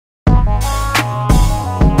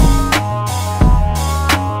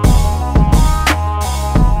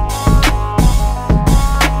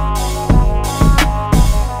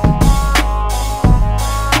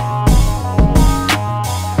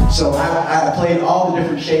played all the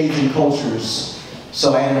different shades and cultures,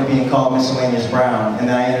 so I ended up being called Miscellaneous Brown, and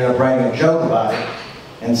then I ended up writing a joke about it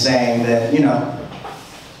and saying that, you know,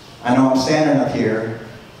 I know I'm standing up here,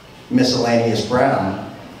 Miscellaneous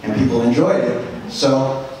Brown, and people enjoyed it.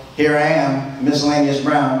 So here I am, Miscellaneous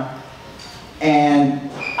Brown,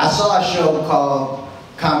 and I saw a show called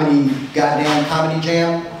Goddamn Comedy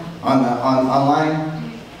Jam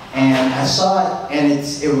online, and I saw it, and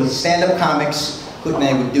it was stand-up comics.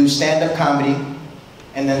 They would do stand-up comedy,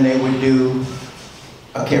 and then they would do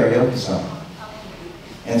a karaoke song.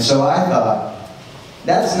 And so I thought,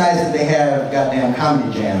 that's nice that they have Goddamn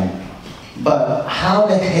Comedy Jam, but how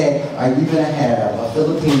the heck are you gonna have a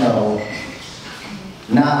Filipino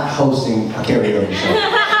not hosting a karaoke show?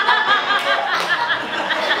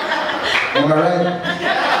 Am I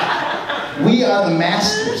right? We are the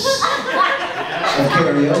masters of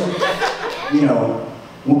karaoke. You know,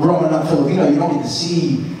 when growing up Filipino, you don't get to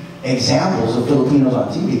see examples of Filipinos on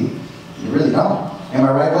TV. You really don't. Am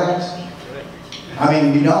I right, guys? I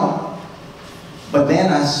mean, you don't. But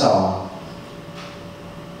then I saw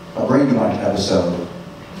a Brady Bunch episode,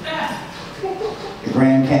 the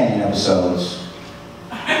Grand Canyon episodes,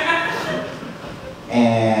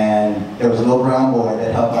 and there was a little brown boy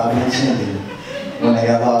that helped Bobby and Cindy when they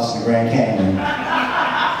got lost in the Grand Canyon.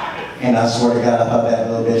 And I swear to God, I thought that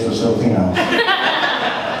little bitch was Filipino.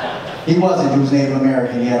 He wasn't, he was Native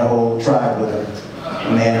American. He had a whole tribe with him.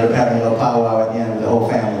 And they ended up having a little powwow at the end with the whole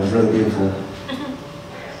family. It was really beautiful.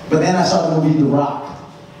 But then I saw the movie The Rock.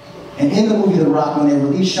 And in the movie The Rock, when they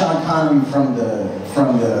released Sean Connery from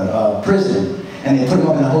the prison, and they put him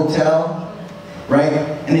up in a hotel, right?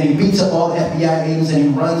 And then he beats up all the FBI agents, and he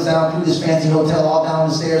runs down through this fancy hotel, all down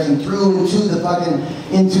the stairs, and through into the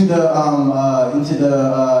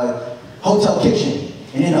hotel kitchen.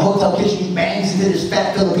 And in the hotel kitchen, he bangs into this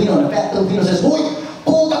fat Filipino, and the fat Filipino says, "Hoy,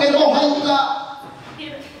 puta que no, hayop ka!"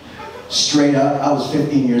 Straight up, I was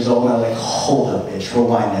 15 years old, and I was like, hold up, bitch,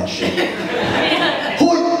 rewind that shit.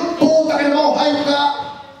 Hoy, puta que no, hayop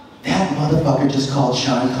ka! That motherfucker just called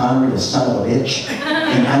Sean Connery the son of a bitch,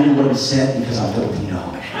 and I knew what he said because I'm Filipino.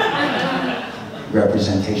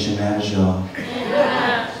 Representation matters, y'all.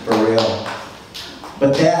 For real.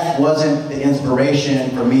 But that wasn't the inspiration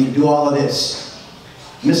for me to do all of this.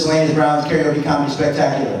 Miscellaneous Brown's Karaoke Comedy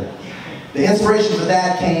Spectacular. The inspiration for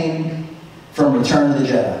that came from Return of the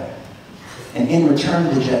Jedi. And in Return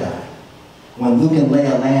of the Jedi, when Luke and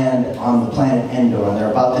Leia land on the planet Endor and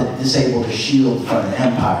they're about to disable the shield from the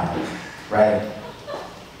Empire, right?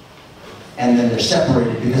 And then they're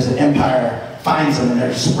separated because the Empire finds them and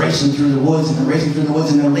they're just racing through the woods and they're racing through the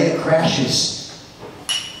woods, and then Leia crashes.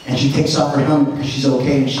 And she takes off her helmet because she's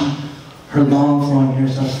okay, and her long flowing hair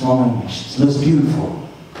starts flowing. She looks beautiful.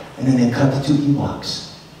 And then they cut the two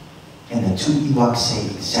Ewoks. And the two Ewoks say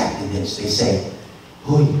exactly this. They say,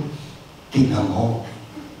 "Huy, tignan mo,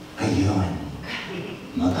 ayun,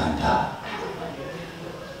 maganda."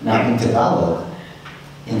 Now in Tagalog,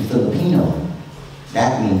 in Filipino,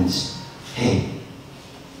 that means, "Hey,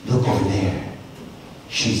 look over there,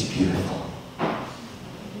 she's beautiful."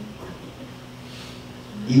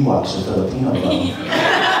 Ewoks are Filipino, though.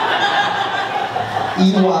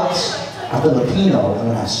 Ewoks are Filipino, and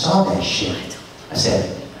when I saw that shit, I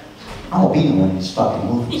said, I'm gonna be in one of these fucking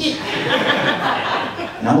movies.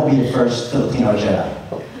 And I'm gonna be the first Filipino Jedi.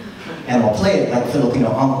 And I'll play it like a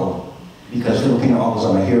Filipino uncle, because Filipino uncles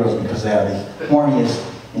are my heroes because they are the horniest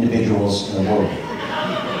individuals in the world.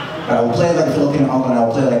 But I will play it like a Filipino uncle, and I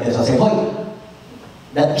will play it like this. I'll say, "Hoy,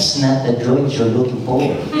 that is not the droid you're looking for.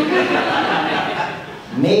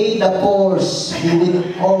 May the Force be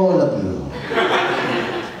with all of you.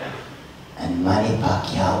 And Manny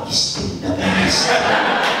Pacquiao is still the best."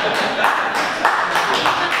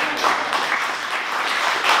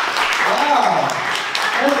 Wow!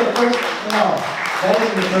 That's the first, no, that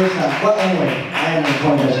isn't the first time. Well, anyway, I am the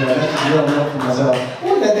point that that's just real for myself.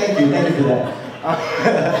 Ooh, thank you for that.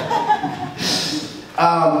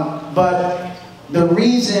 But the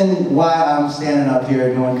reason why I'm standing up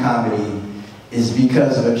here doing comedy is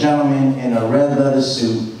because of a gentleman in a red leather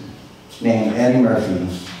suit named Eddie Murphy.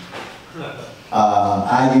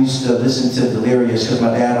 I used to listen to Delirious because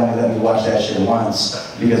my dad only let me watch that shit once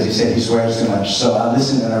because he said he swears too much. So I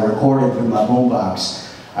listened and I recorded with my boombox.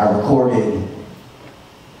 I recorded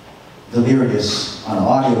Delirious on an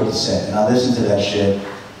audio cassette, and I listened to that shit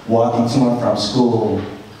walking to and from school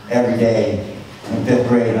every day in 5th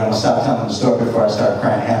grade, and I'm gonna stop telling the story before I start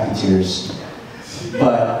crying happy tears.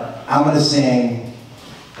 But I'm gonna sing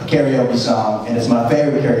a karaoke song, and it's my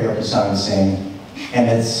favorite karaoke song to sing, and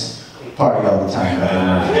it's Party All the Time by Eddie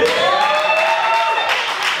Murphy.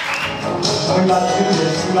 We're about to do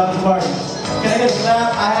this, we're about to party. Can I get a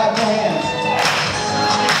clap? I have no hands.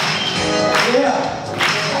 Yeah.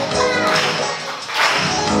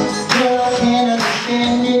 Girl, I can't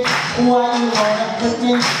understand it. Why you wanna hurt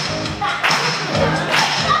me?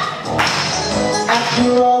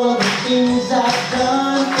 After all of the things I've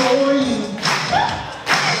done for you,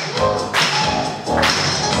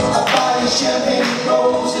 I buy you champagne and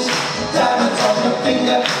roses, diamonds on your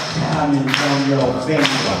finger, diamonds on your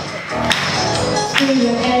finger. Still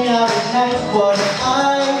you hang out at night, what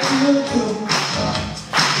I could do.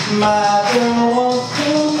 My girl